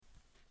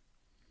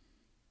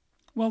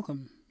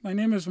Welcome. My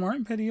name is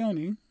Martin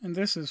Pettioni, and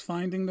this is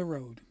Finding the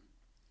Road.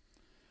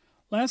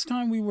 Last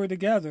time we were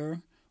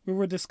together, we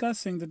were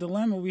discussing the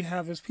dilemma we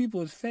have as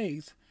people of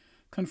faith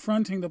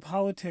confronting the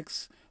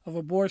politics of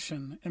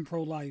abortion and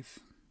pro-life.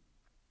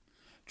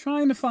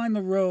 Trying to find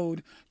the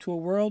road to a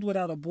world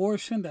without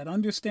abortion that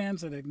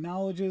understands and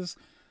acknowledges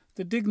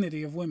the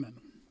dignity of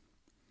women.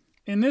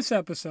 In this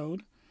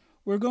episode,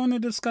 we're going to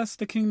discuss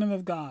the kingdom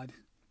of God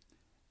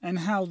and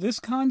how this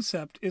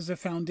concept is the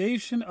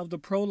foundation of the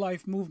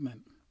pro-life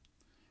movement.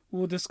 We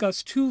will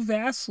discuss two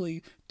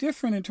vastly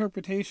different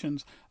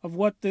interpretations of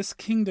what this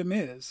kingdom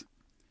is,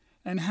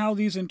 and how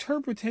these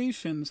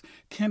interpretations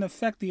can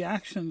affect the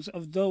actions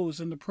of those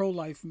in the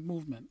pro-life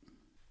movement.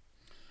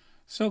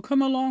 So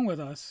come along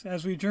with us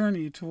as we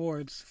journey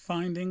towards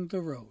finding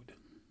the road.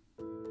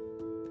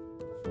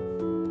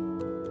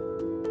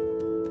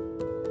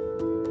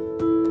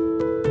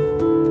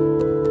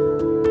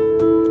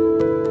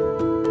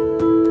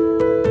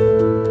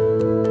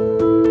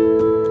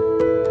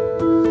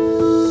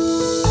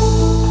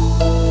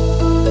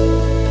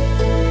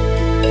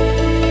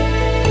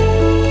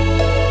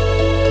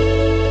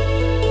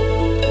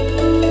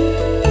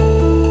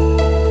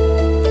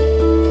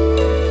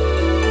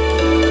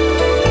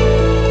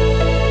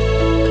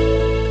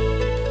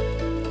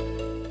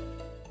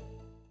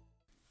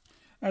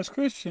 As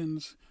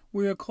Christians,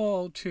 we are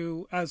called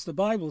to, as the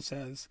Bible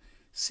says,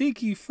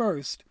 seek ye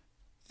first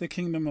the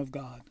kingdom of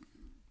God.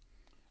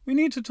 We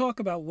need to talk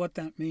about what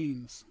that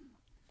means.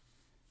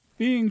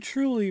 Being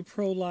truly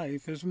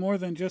pro-life is more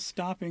than just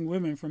stopping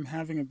women from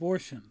having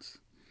abortions.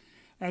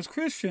 As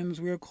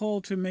Christians, we are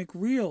called to make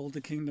real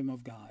the kingdom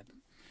of God,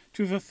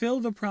 to fulfill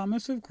the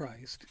promise of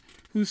Christ,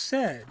 who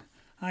said,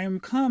 "I am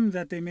come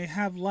that they may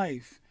have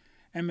life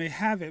and may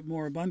have it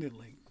more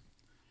abundantly."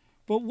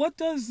 But what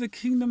does the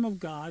kingdom of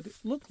God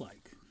look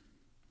like?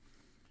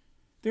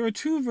 There are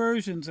two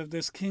versions of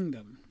this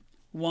kingdom.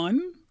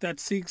 One that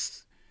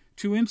seeks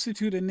to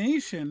institute a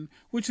nation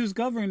which is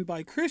governed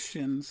by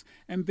Christians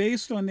and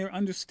based on their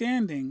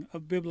understanding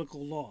of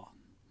biblical law.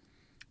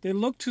 They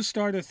look to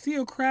start a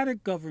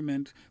theocratic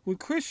government with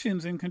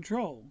Christians in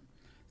control.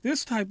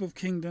 This type of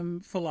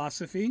kingdom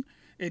philosophy,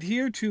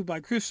 adhered to by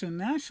Christian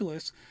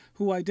nationalists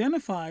who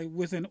identify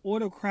with an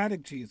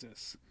autocratic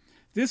Jesus.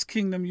 This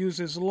kingdom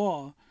uses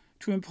law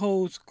to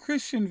impose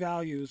Christian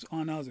values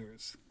on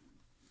others.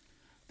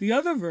 The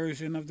other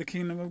version of the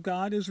kingdom of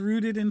God is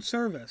rooted in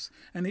service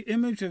and the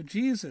image of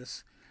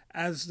Jesus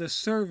as the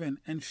servant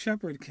and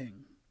shepherd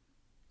king.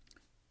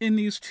 In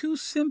these two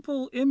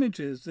simple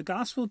images, the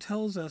gospel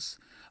tells us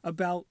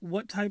about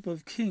what type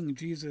of king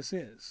Jesus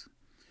is.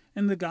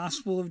 In the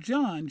Gospel of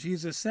John,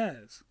 Jesus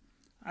says,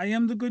 "I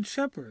am the good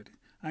shepherd.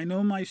 I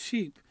know my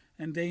sheep,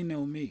 and they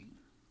know me."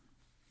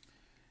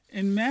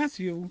 In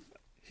Matthew,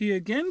 he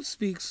again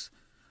speaks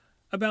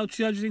about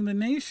judging the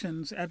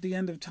nations at the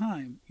end of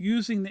time,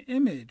 using the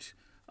image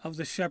of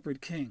the shepherd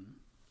king.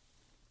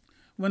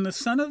 "When the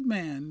Son of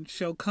Man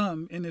shall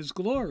come in his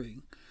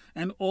glory,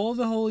 and all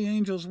the holy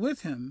angels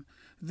with him,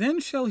 then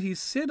shall he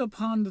sit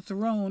upon the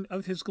throne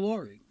of his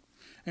glory.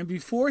 And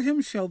before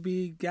him shall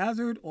be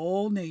gathered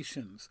all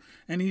nations,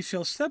 and he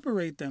shall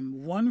separate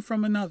them one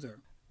from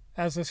another,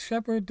 as a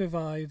shepherd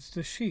divides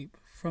the sheep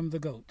from the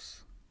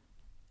goats."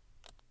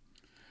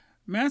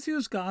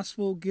 Matthew's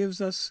gospel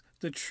gives us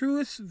the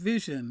truest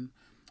vision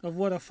of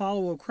what a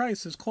follower of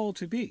Christ is called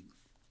to be.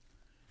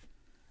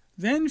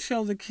 "Then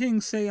shall the king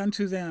say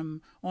unto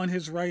them on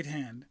his right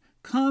hand,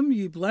 Come,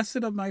 ye blessed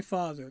of my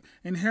Father,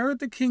 inherit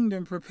the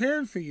kingdom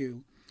prepared for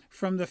you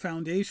from the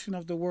foundation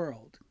of the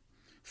world.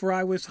 For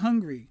I was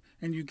hungry,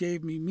 and you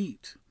gave me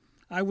meat.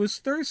 I was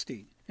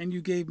thirsty, and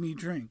you gave me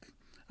drink.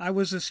 I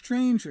was a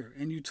stranger,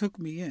 and you took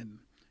me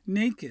in.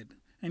 Naked,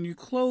 and you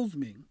clothed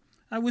me.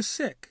 I was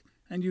sick,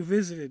 and you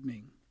visited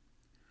me.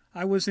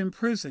 I was in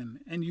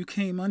prison, and you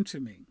came unto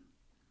me."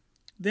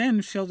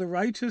 Then shall the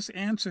righteous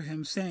answer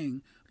him,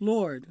 saying,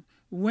 "Lord,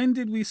 when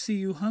did we see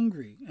you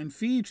hungry, and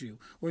feed you,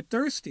 or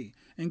thirsty,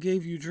 and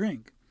gave you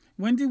drink?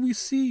 When did we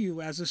see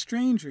you as a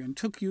stranger, and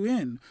took you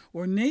in,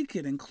 or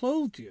naked, and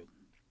clothed you?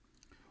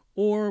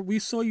 Or we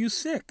saw you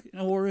sick,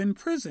 or in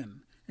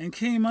prison, and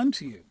came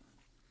unto you?"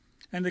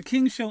 And the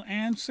king shall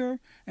answer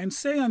and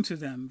say unto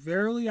them,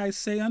 "Verily I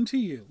say unto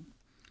you,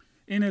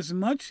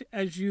 inasmuch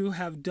as you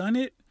have done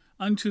it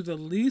unto the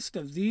least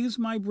of these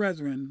my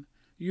brethren,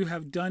 you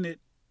have done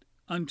it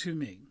unto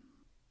me."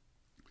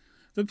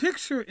 The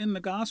picture in the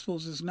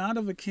Gospels is not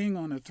of a king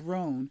on a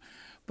throne,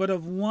 but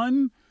of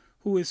one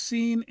who is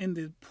seen in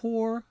the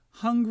poor,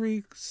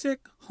 hungry,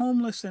 sick,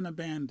 homeless, and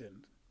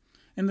abandoned.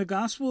 In the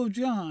Gospel of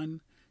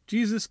John,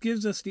 Jesus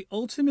gives us the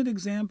ultimate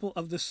example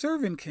of the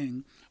servant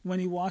king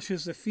when he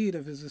washes the feet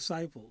of his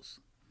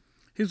disciples.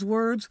 His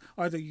words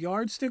are the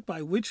yardstick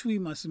by which we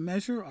must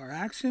measure our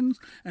actions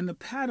and the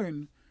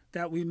pattern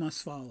that we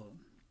must follow.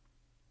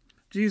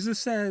 Jesus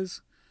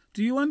says,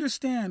 "Do you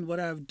understand what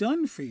I have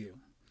done for you?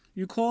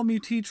 You call me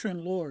teacher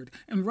and Lord,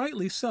 and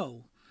rightly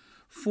so,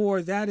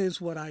 for that is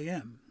what I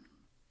am.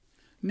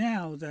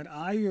 Now that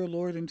I, your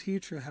Lord and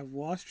teacher, have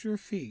washed your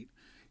feet,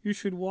 you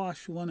should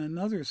wash one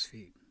another's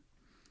feet.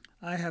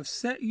 I have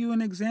set you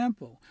an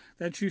example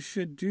that you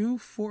should do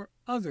for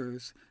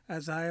others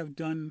as I have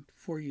done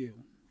for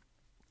you.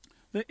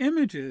 The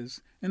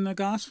images in the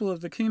gospel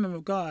of the kingdom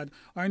of God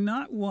are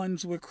not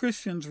ones where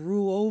Christians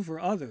rule over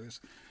others,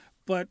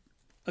 but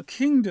a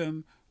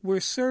kingdom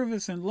where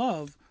service and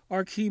love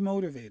are key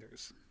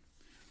motivators.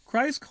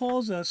 Christ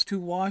calls us to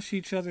wash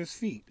each other's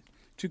feet,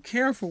 to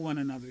care for one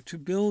another, to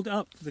build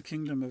up the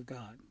kingdom of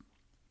God.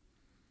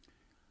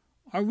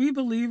 Are we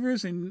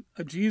believers in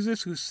a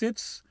Jesus who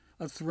sits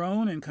a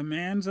throne and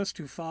commands us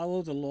to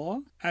follow the law,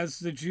 as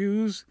the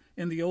Jews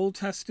in the Old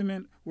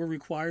Testament were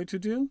required to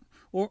do?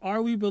 Or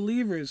are we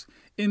believers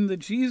in the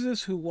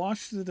Jesus who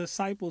washed the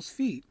disciples'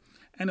 feet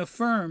and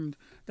affirmed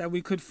that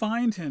we could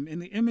find him in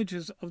the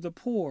images of the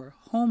poor,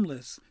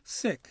 homeless,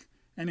 sick,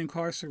 and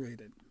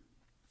incarcerated?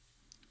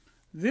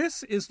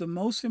 This is the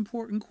most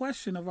important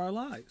question of our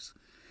lives,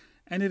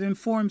 and it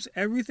informs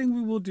everything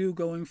we will do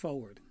going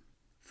forward.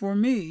 For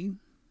me,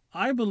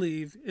 I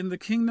believe in the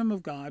kingdom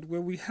of God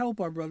where we help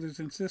our brothers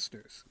and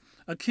sisters,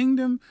 a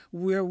kingdom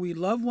where we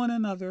love one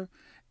another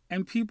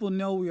and people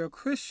know we are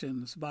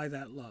Christians by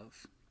that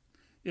love.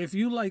 If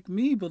you, like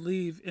me,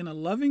 believe in a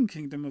loving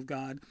kingdom of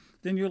God,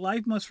 then your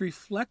life must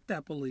reflect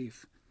that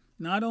belief,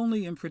 not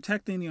only in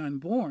protecting the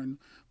unborn,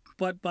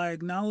 but by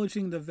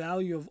acknowledging the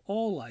value of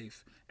all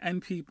life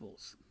and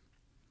peoples.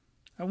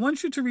 I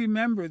want you to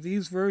remember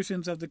these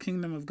versions of the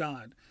kingdom of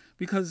God,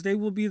 because they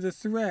will be the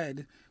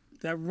thread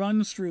that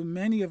runs through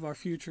many of our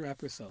future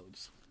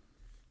episodes.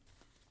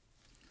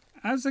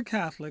 As a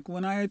Catholic,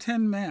 when I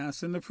attend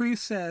Mass and the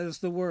priest says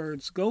the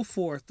words, "Go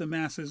forth, the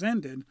Mass is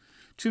ended,"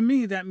 to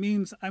me that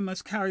means I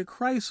must carry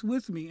Christ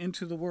with me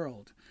into the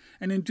world,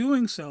 and in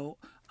doing so,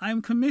 I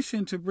am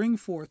commissioned to bring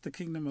forth the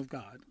kingdom of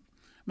God.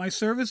 My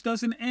service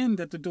doesn't end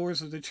at the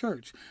doors of the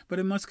church, but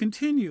it must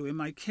continue in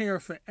my care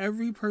for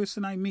every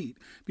person I meet,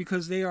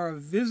 because they are a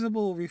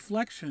visible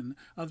reflection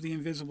of the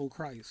invisible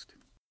Christ.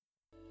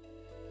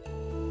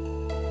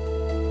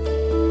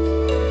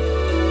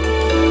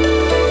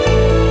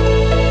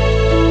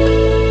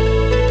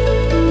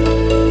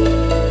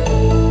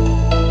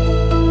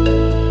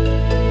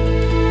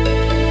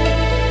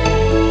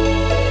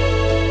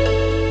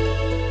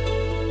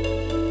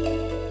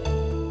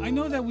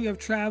 We have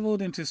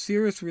traveled into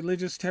serious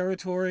religious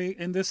territory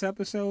in this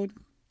episode,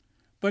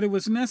 but it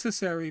was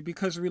necessary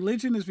because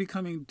religion is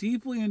becoming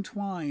deeply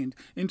entwined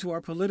into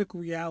our political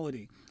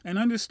reality, and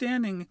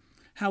understanding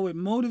how it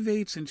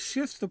motivates and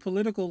shifts the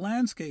political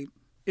landscape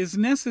is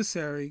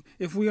necessary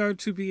if we are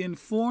to be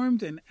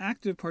informed and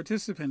active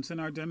participants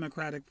in our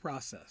democratic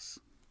process.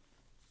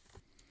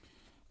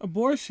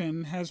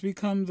 Abortion has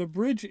become the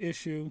bridge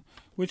issue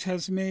which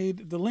has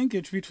made the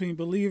linkage between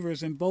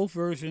believers in both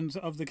versions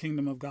of the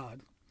kingdom of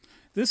God.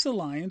 This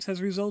alliance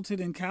has resulted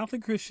in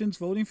Catholic Christians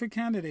voting for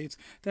candidates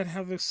that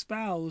have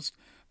espoused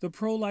the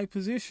pro-life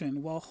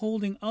position while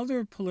holding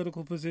other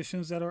political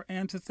positions that are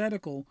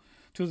antithetical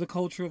to the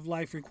culture of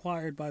life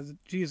required by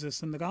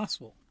Jesus in the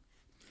gospel.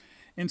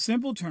 In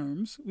simple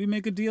terms, we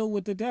make a deal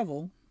with the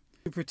devil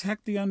to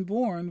protect the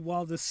unborn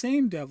while the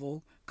same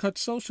devil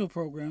cuts social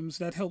programs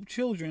that help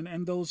children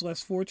and those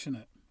less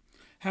fortunate.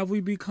 Have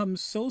we become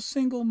so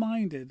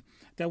single-minded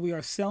that we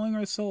are selling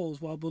our souls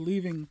while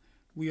believing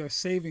we are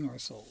saving our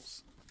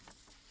souls?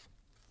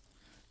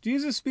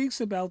 Jesus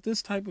speaks about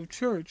this type of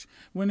church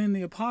when in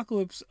the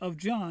Apocalypse of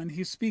John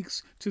he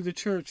speaks to the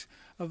church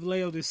of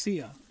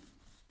Laodicea.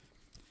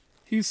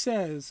 He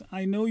says,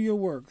 "I know your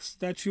works,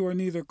 that you are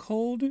neither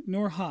cold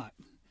nor hot.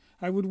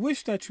 I would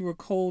wish that you were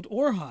cold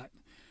or hot,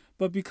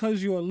 but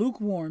because you are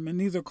lukewarm and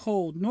neither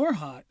cold nor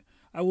hot,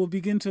 I will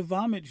begin to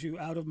vomit you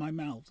out of my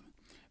mouth.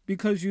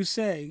 Because you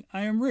say,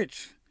 I am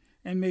rich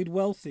and made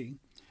wealthy,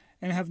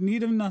 and have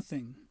need of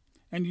nothing,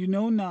 and you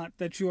know not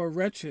that you are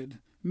wretched,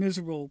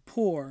 miserable,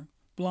 poor,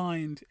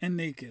 blind, and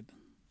naked."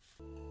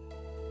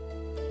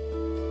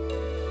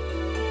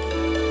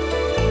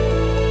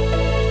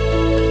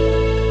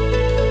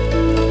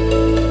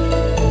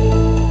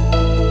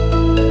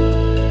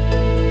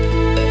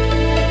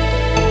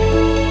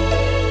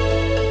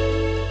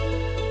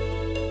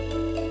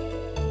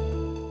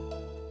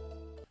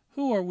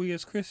 Who are we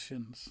as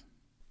Christians?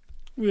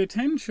 We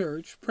attend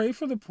church, pray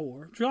for the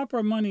poor, drop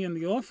our money in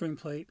the offering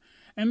plate,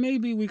 and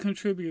maybe we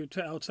contribute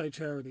to outside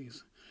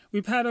charities.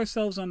 We pat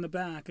ourselves on the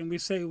back and we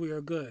say we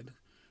are good,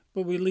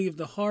 but we leave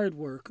the hard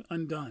work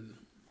undone.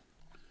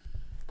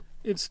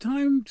 It's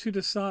time to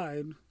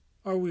decide,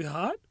 are we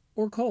hot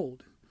or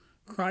cold?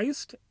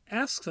 Christ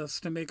asks us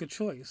to make a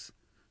choice,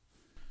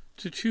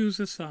 to choose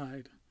a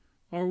side.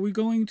 Are we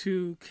going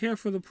to care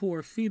for the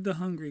poor, feed the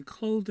hungry,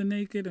 clothe the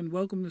naked, and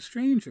welcome the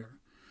stranger?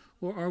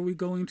 Or are we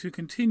going to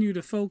continue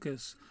to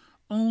focus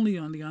only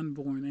on the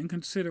unborn and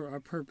consider our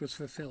purpose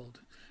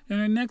fulfilled? In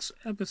our next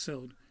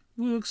episode,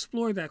 we'll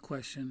explore that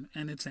question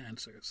and its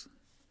answers.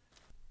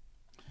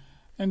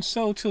 And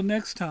so, till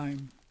next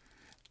time,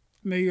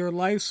 may your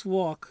life's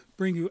walk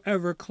bring you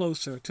ever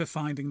closer to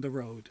finding the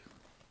road.